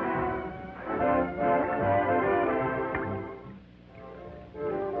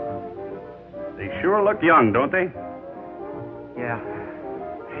 They sure look young, don't they? Yeah.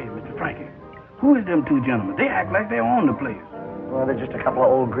 Hey, Mr. Frankie, who is them two gentlemen? They act like they own the place. Well, they're just a couple of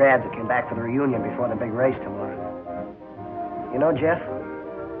old grads that came back for the reunion before the big race tomorrow. You know, Jeff,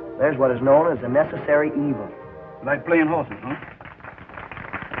 there's what is known as a necessary evil. Like playing horses, huh?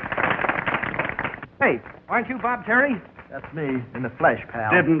 Hey, aren't you Bob Terry? That's me, in the flesh,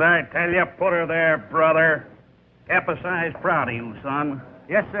 pal. Didn't I tell you? Put her there, brother. Kappa Psi's proud of you, son.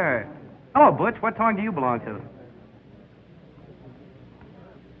 Yes, sir. Hello, Butch. What tongue do you belong to?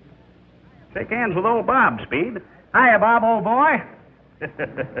 Shake hands with old Bob, Speed. Hiya, Bob, old boy.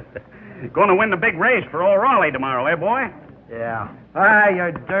 Going to win the big race for old Rawley tomorrow, eh, boy? Yeah. Ah,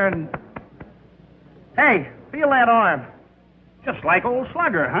 you're darn... Hey, feel that arm. Just like old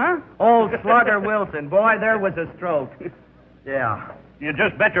Slugger, huh? Old Slugger Wilson. Boy, there was a stroke. Yeah. You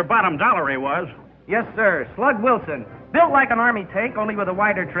just bet your bottom dollar he was. Yes, sir. Slug Wilson. Built like an army tank, only with a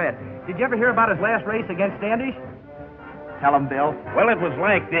wider tread. Did you ever hear about his last race against Standish? Tell him, Bill. Well, it was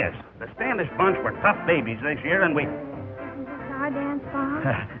like this. The Standish bunch were tough babies this year, and we... Our dance, Bob?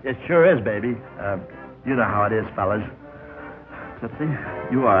 It sure is, baby. You know how it is, fellas. Tootsie,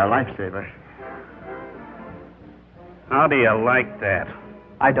 you are a lifesaver. How do you like that?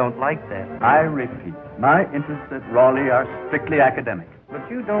 I don't like that. I repeat, my interests at Rawley are strictly academic. But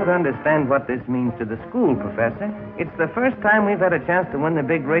you don't understand what this means to the school, Professor. It's the first time we've had a chance to win the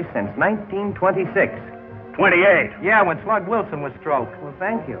big race since 1926. 28. Yeah, when Slug Wilson was stroked. Well,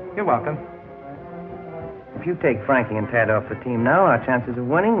 thank you. You're welcome. If you take Frankie and Tad off the team now, our chances of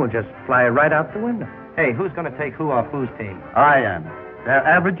winning will just fly right out the window. Hey, who's going to take who off whose team? I am. Their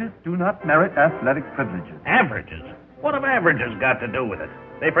averages do not merit athletic privileges. Averages? What have averages got to do with it?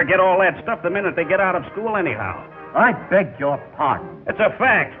 They forget all that stuff the minute they get out of school anyhow. I beg your pardon. It's a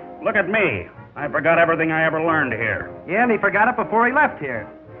fact. Look at me. I forgot everything I ever learned here. Yeah, and he forgot it before he left here.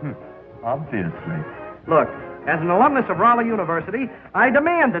 Obviously. Look, as an alumnus of Rawley University, I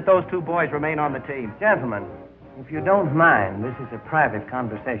demand that those two boys remain on the team. Gentlemen, if you don't mind, this is a private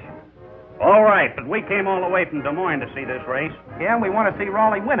conversation. All right, but we came all the way from Des Moines to see this race. Yeah, and we want to see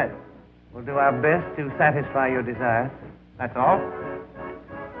Rawley win it. We'll do our best to satisfy your desires. That's all.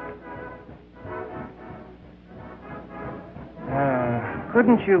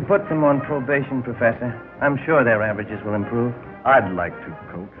 Couldn't you put them on probation, Professor? I'm sure their averages will improve. I'd like to,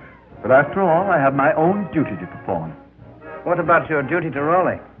 Coach. But after all, I have my own duty to perform. What about your duty to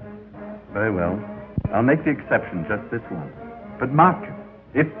Rawley? Very well. I'll make the exception just this once. But mark you,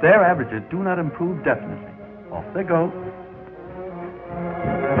 if their averages do not improve definitely, off they go.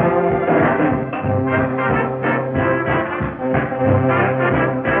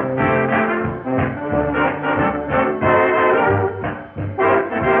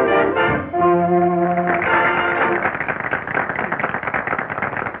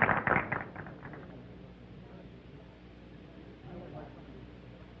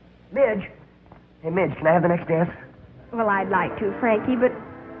 Midge. Hey, Midge, can I have the next dance? Well, I'd like to, Frankie, but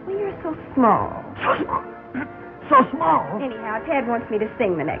well, you're so small. So small? So small? Anyhow, Ted wants me to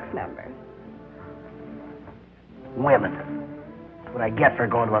sing the next number. Women. That's what I get for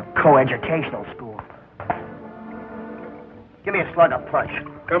going to a co-educational school. Give me a slug of punch.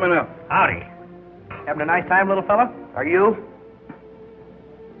 Coming up. Howdy. Having a nice time, little fella? Are you?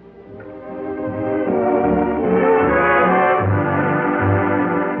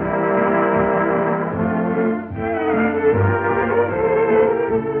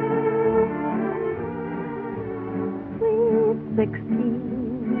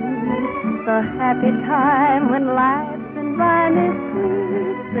 The happy time when life's in rhyme is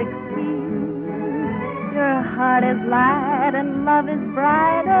sweet 16. Your heart is light and love is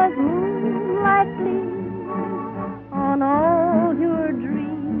bright as moonlight gleams on all your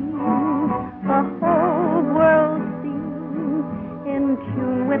dreams. The whole world seems in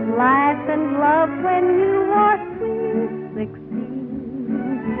tune with life and love when you are sweet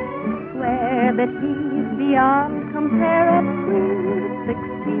 16. Swear that he's beyond compare at sweet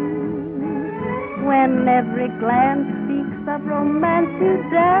 16. When every glance speaks of romance, you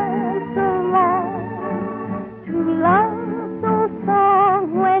dance along to love's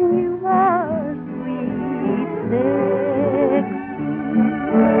song when you are sweet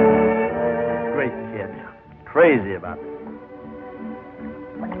 16. Great kid. Crazy about it.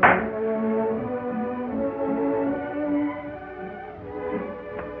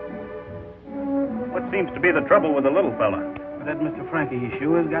 What seems to be the trouble with the little fella? Well, that Mr. Frankie, he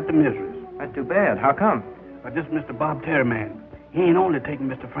sure has got the miseries. That's too bad. How come? But this Mr. Bob Terry man, he ain't only taking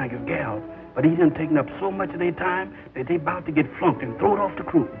Mr. Frankie's gals, but he's done taken up so much of their time that they about to get flunked and thrown off the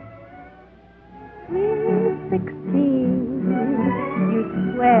crew. Sweet 16, you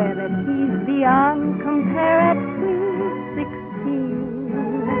swear that he's beyond compare at sweet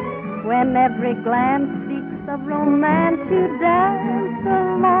 16. When every glance speaks of romance, you dance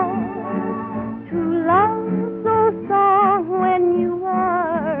along to love's song when you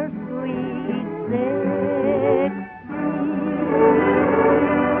are sweet 16.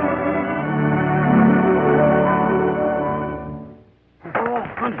 Oh,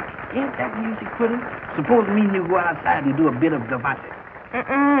 honey, ain't that easy, quitting? Suppose me and you go outside and do a bit of debate.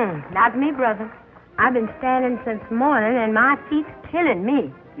 Not me, brother. I've been standing since morning, and my feet's killing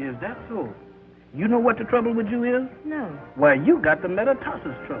me. Is that so? You know what the trouble with you is? No. Well, you got the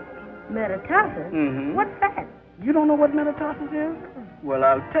metatarsals trouble. Metatarsals? Mm-hmm. What's that? You don't know what metatarsals is? Well,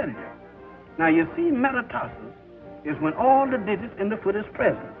 I'll tell you. Now, you see, metatarsals is when all the digits in the foot is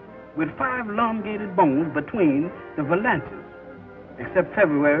present, with 5 elongated bones between the phalanges, except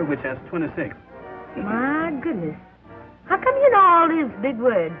February, which has 26. My goodness. How come you know all these big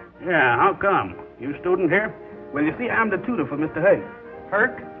words? Yeah, how come? You student here? Well, you see, I'm the tutor for Mr. Hay.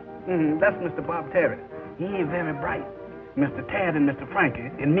 Herc? That's Mr. Bob Terry. He ain't very bright. Mr. Tad and Mr. Frankie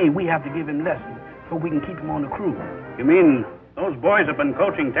and me, we have to give him lessons so we can keep him on the crew. You mean those boys have been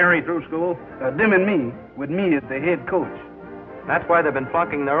coaching Terry through school? Them and me, with me as the head coach. That's why they've been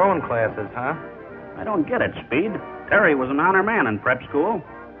flunking their own classes, huh? I don't get it, Speed. Terry was an honor man in prep school.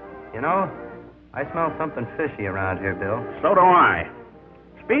 You know, I smell something fishy around here, Bill. So do I.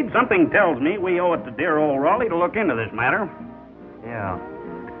 Speed, something tells me we owe it to dear old Rawley to look into this matter. Yeah.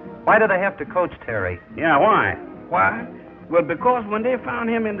 Why do they have to coach Terry? Yeah, why? Why? Well, because when they found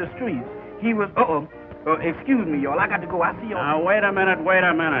him in the streets, he was... excuse me, y'all. I got to go. I see y'all. Now, wait a minute.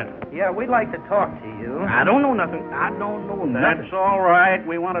 Yeah, we'd like to talk to you. I don't know nothing. That's all right.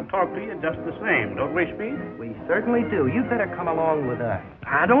 We want to talk to you just the same, don't we, Speed? We certainly do. You'd better come along with us.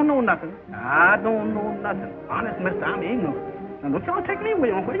 I don't know nothing. Honest, mister, I'm ignorant. Now, don't y'all take me away.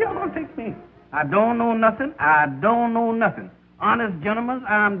 Where y'all gonna take me? I don't know nothing. Honest, gentlemen,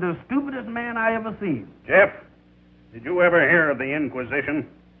 I'm the stupidest man I ever seen. Jeff, did you ever hear of the Inquisition?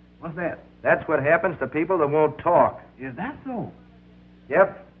 What's that? That's what happens to people that won't talk. Is that so?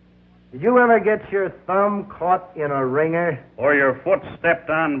 Yep. Did you ever get your thumb caught in a ringer? Or your foot stepped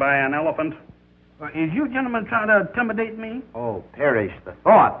on by an elephant? Is you gentlemen trying to intimidate me? Oh, perish the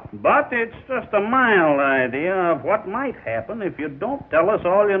thought. But it's just a mild idea of what might happen if you don't tell us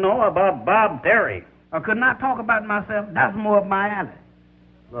all you know about Bob Terry. I could not talk about myself. That's more up my alley.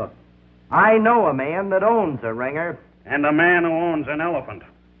 Look, I know a man that owns a ringer. And a man who owns an elephant.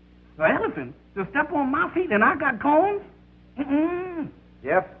 An elephant? To step on my feet and I got cones? Mm-mm.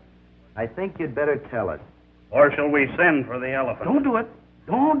 Jeff, I think you'd better tell us. Or shall we send for the elephant? Don't do it.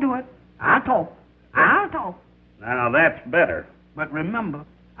 Don't do it. I'll talk. I'll talk. Now, that's better. But remember,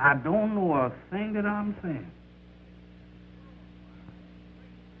 I don't know a thing that I'm saying.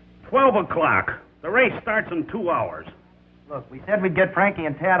 12 o'clock. The race starts in 2 hours. Look, we said we'd get Frankie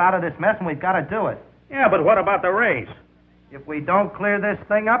and Tad out of this mess, and we've got to do it. Yeah, but what about the race? If we don't clear this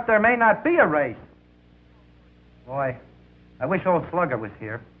thing up, there may not be a race. Boy, I wish old Slugger was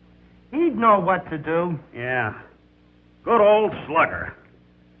here. He'd know what to do. Yeah. Good old Slugger.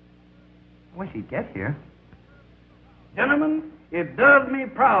 I wish he'd get here. Gentlemen, it does me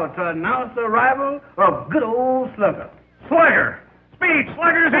proud to announce the arrival of good old Slugger. Slugger! Speed!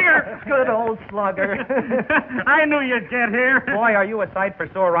 Slugger's here! Good old Slugger. I knew you'd get here. Boy, are you a sight for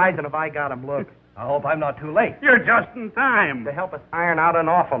sore eyes, and have I got him. Look. I hope I'm not too late. You're just in time. To help us iron out an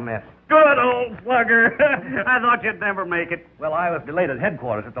awful mess. Good old Slugger. I thought you'd never make it. Well, I was delayed at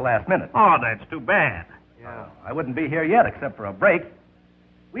headquarters at the last minute. Oh, that's too bad. Yeah, I wouldn't be here yet except for a break.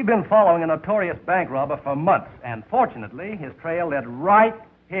 We've been following a notorious bank robber for months, and fortunately, his trail led right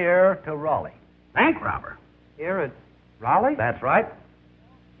here to Rawley. Bank robber? Here at Rawley? That's right.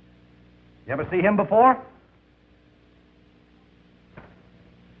 You ever see him before?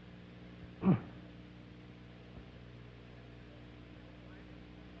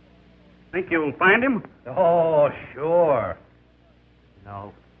 Think you'll find him? Oh, sure.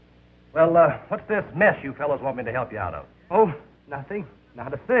 No. Well, what's this mess you fellows want me to help you out of? Oh, nothing.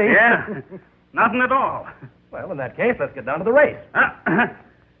 Not a thing. Yeah, nothing at all. Well, in that case, let's get down to the race.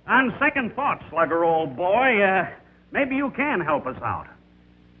 On second thought, Slugger, old boy, maybe you can help us out.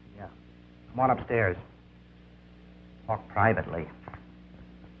 Yeah. Come on upstairs. Talk privately.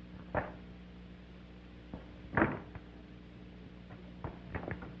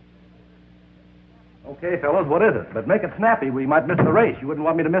 Okay, fellows, what is it? But make it snappy. We might miss the race. You wouldn't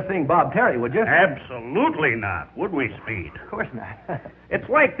want me to miss seeing Bob Terry, would you? Absolutely not, would we, Speed? Of course not. It's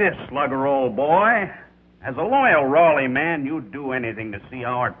like this, Slugger, old boy. As a loyal Rawley man, you'd do anything to see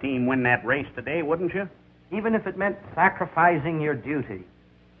our team win that race today, wouldn't you? Even if it meant sacrificing your duty.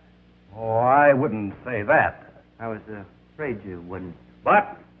 Oh, I wouldn't say that. I was afraid you wouldn't.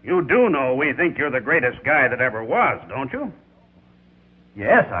 But you do know we think you're the greatest guy that ever was, don't you?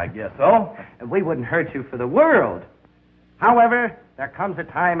 Yes, I guess so. We wouldn't hurt you for the world. However, there comes a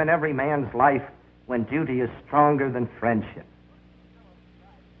time in every man's life when duty is stronger than friendship.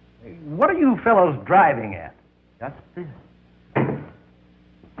 What are you fellows driving at? Just this.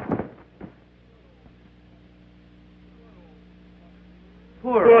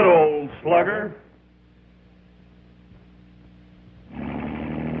 Good old Slugger.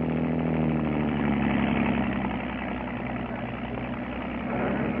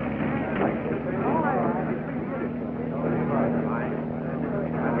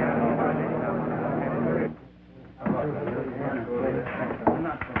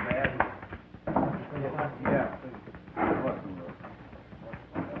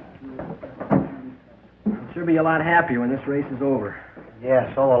 Sure be a lot happier when this race is over.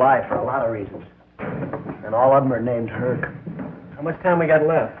 Yeah, so will I, for a lot of reasons. And all of them are named Herc. How much time we got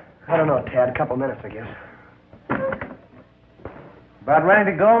left? I don't know, Tad. A couple minutes, I guess. About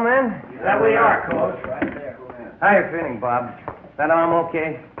ready to go, man? That we are, Coach. Right there. How you feeling, Bob? That arm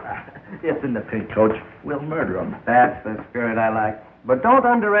okay? It's in the pink, Coach. We'll murder him. That's the spirit I like. But don't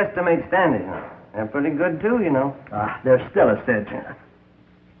underestimate Standish now. They're pretty good, too, you know. There's still a cinch.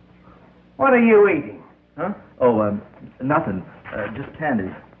 What are you eating? Huh? Oh, nothing. Just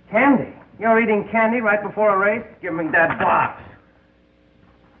candy. Candy? You're eating candy right before a race? Give me that box.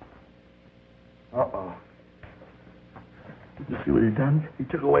 Uh-oh. Did you see what he done? He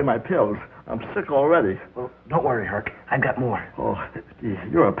took away my pills. I'm sick already. Well, don't worry, Herc. I've got more. Oh, gee,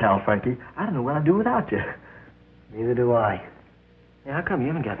 you're a pal, Frankie. I don't know what I'd do without you. Neither do I. Yeah, how come you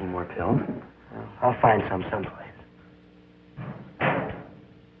haven't got any more pills? Well, I'll find some someplace.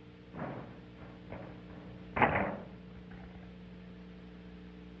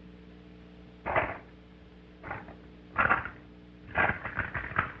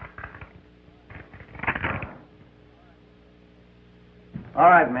 All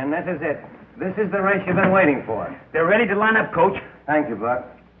right, men, this is it. This is the race you've been waiting for. They're ready to line up, Coach. Thank you, Buck.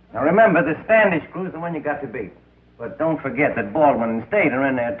 Now, remember, the Standish crew's the one you got to beat. But don't forget that Baldwin and State are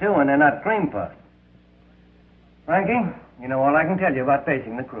in there, too, and they're not cream puffs. Frankie, you know all I can tell you about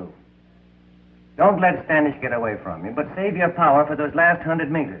facing the crew. Don't let Standish get away from you, but save your power for those last 100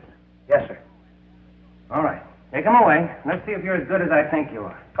 meters. Yes, sir. All right. Take him away. Let's see if you're as good as I think you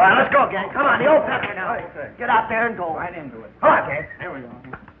are. All right, let's go, gang. Come on, the old pepper now. Get out there and go. Right into it. Come on, gang. There we go.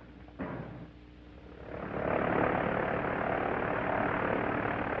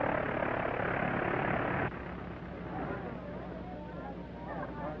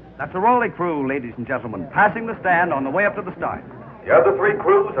 That's the Rawley crew, ladies and gentlemen, passing the stand on the way up to the start. The other three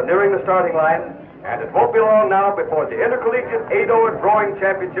crews are nearing the starting line, and it won't be long now before the Intercollegiate 8-oar Drawing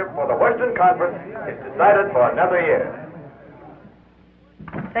Championship for the Western Conference is decided for another year.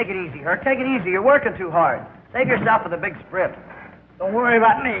 Take it easy, Herc. Take it easy. You're working too hard. Save yourself for the big sprint. Don't worry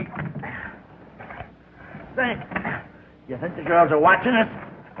about me. You think the girls are watching us?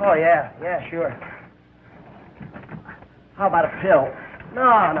 Oh, yeah. Yeah, sure. How about a pill?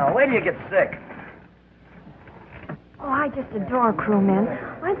 No. Wait till you get sick. Oh, I just adore crewmen.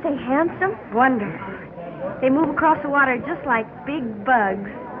 Aren't they handsome? Wonderful. They move across the water just like big bugs.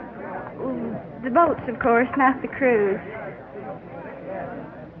 Ooh, the boats, of course, not the crews.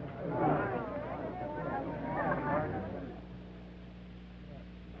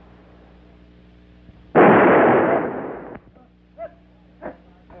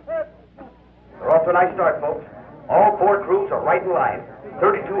 They're off to a nice start, folks. All four crews are right in line.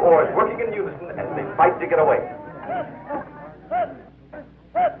 32 oars working in unison as they fight to get away.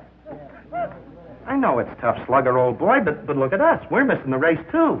 I know it's tough, slugger, old boy, but look at us. We're missing the race,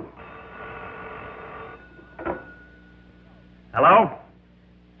 too. Hello?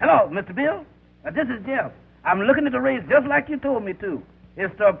 Hello, Mr. Bill. This is Jeff. I'm looking at the race just like you told me to.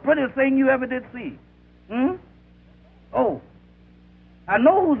 It's the prettiest thing you ever did see. Oh, I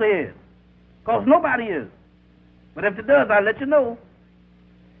know who there is, 'cause nobody is. But if it does, I'll let you know.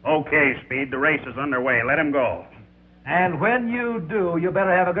 Okay, Speed, the race is underway. Let him go. And when you do, you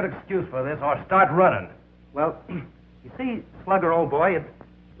better have a good excuse for this or start running. Well, you see, slugger, old boy, it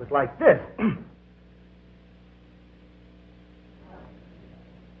was like this.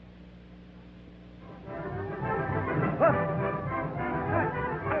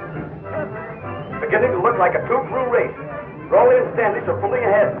 Beginning to look like a two-crew race. Rawley and Standish are pulling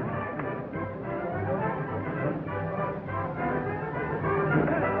ahead.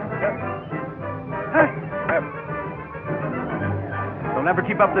 They'll never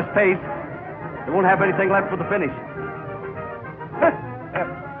keep up this pace. They won't have anything left for the finish.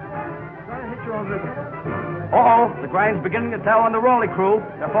 Uh-oh, the grind's beginning to tell on the Rawley crew.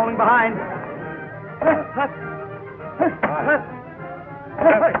 They're falling behind.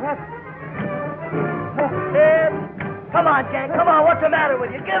 Come on, gang. Come on. What's the matter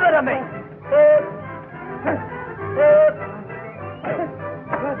with you? Give it to me.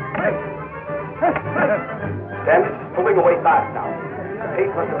 Standish is pulling away fast now. The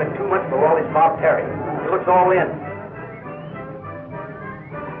pace must have been too much for Rawley's Bob Terry. He looks all in.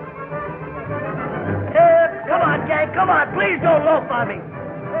 Come on, gang. Come on. Please don't loaf on me.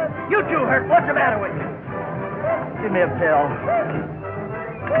 You two, Herc. What's the matter with you? Give me a pill.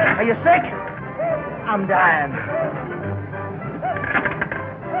 Are you sick? I'm dying.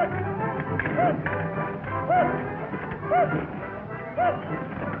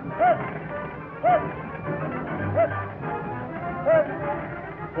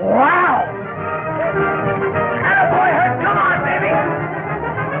 Wow! Attaboy, Herc. Come on, baby.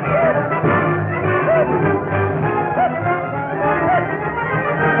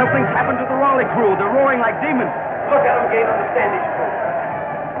 Something's happened to the Rawley crew. They're roaring like demons. Look at them gain on the Standish crew.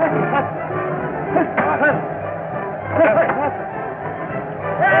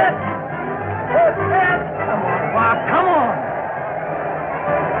 Come on, Bob. Come on.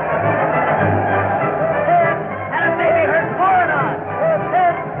 And a baby Herc pouring on.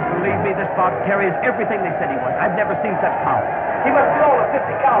 Believe me, this Bob Terry is everything they said he was. I've never seen such power. He must be over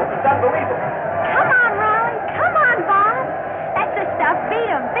 50 cows. It's unbelievable. Come on, Rawley. Come on, Bob. That's the stuff. Beat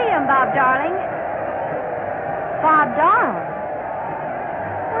him, Bob, darling. Bob, darling.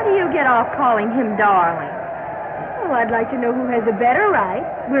 What do you get off calling him darling? Well, I'd like to know who has a better right.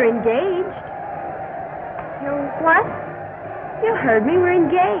 We're engaged. You what? You heard me. We're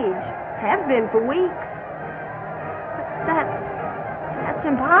engaged. Have been for weeks. That's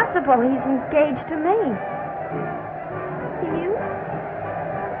impossible. He's engaged to me. To you?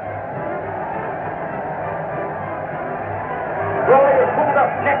 Rawley is pulled up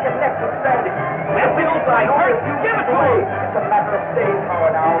neck and neck with Standish. That's the old guy. Herc, you give it to me. It's a matter of staying power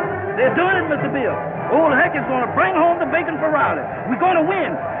now. They're doing it, Mr. Bill. Old Heck is going to bring home the bacon for Rawley. We're going to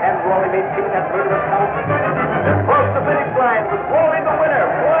win. And Rawley may take that murderous count. They're across the finish line with Rawley the winner.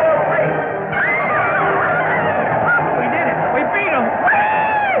 What a race!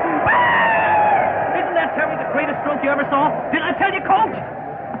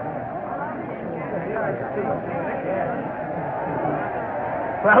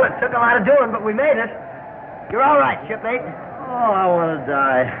 Well, it took a lot of doing, but we made it. You're all right, shipmate. Oh, I want to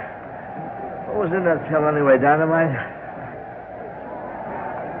die. What was in that pill anyway, dynamite?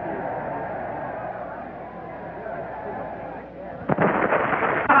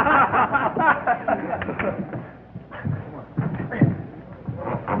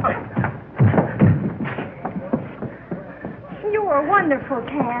 You were wonderful,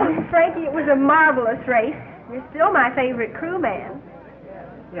 Cam. Frankie, it was a marvelous race. You're still my favorite crew man.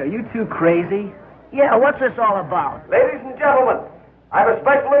 Yeah, are you two crazy? Yeah, what's this all about? Ladies and gentlemen, I have a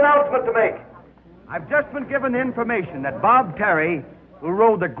special announcement to make. I've just been given the information that Bob Terry, who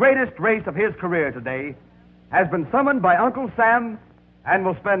rode the greatest race of his career today, has been summoned by Uncle Sam and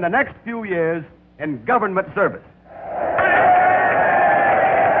will spend the next few years in government service.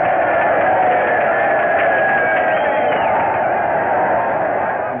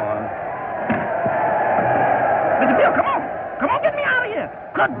 Mr. Bill, come on. Come on, get me out of here.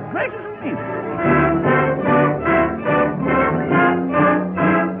 Good gracious of me.